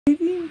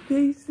Fading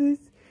faces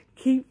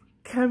keep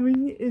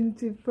coming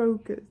into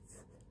focus.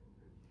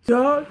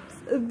 Drops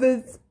of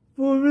this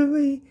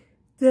formerly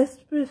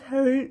desperate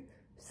hurt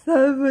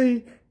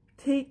suddenly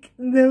take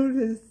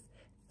notice.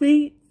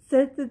 Fate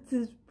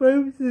sentences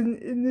frozen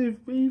in their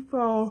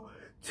freefall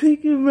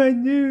trigger my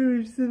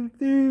nerves and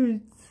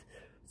thirds,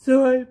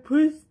 so I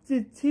push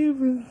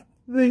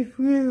determinedly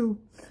through,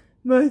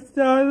 my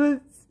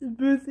silence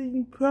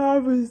birthing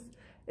promise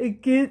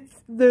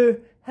against the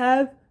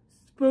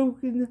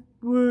half-spoken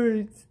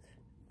words.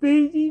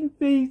 Fading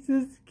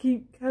faces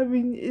keep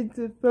coming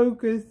into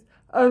focus.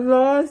 I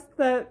lost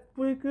that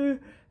flicker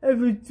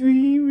of a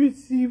dream which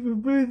she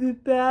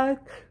reverted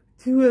back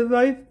to a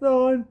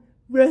lifelong,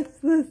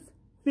 restless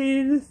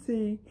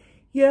fantasy.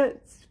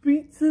 Yet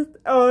speechless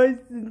eyes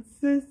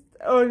insist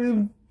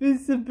on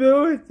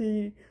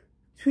invisibility,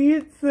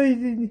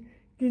 translating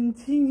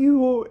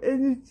continual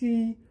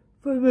energy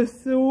from a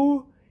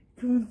soul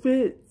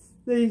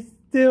convinced they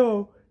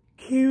still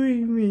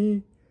carry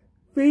me.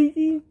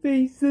 Fading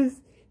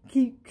faces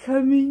keep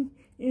coming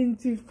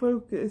into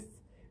focus.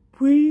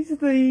 Please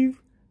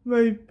leave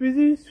my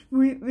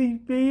bittersweetly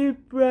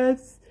bad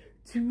breaths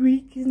to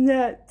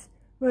reconnect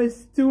my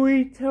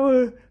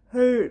storyteller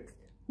heart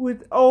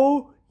with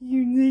all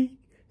unique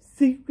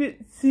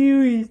secret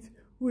series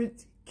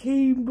which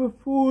came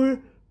before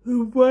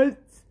her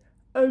once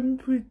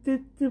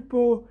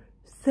unpredictable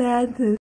sadness.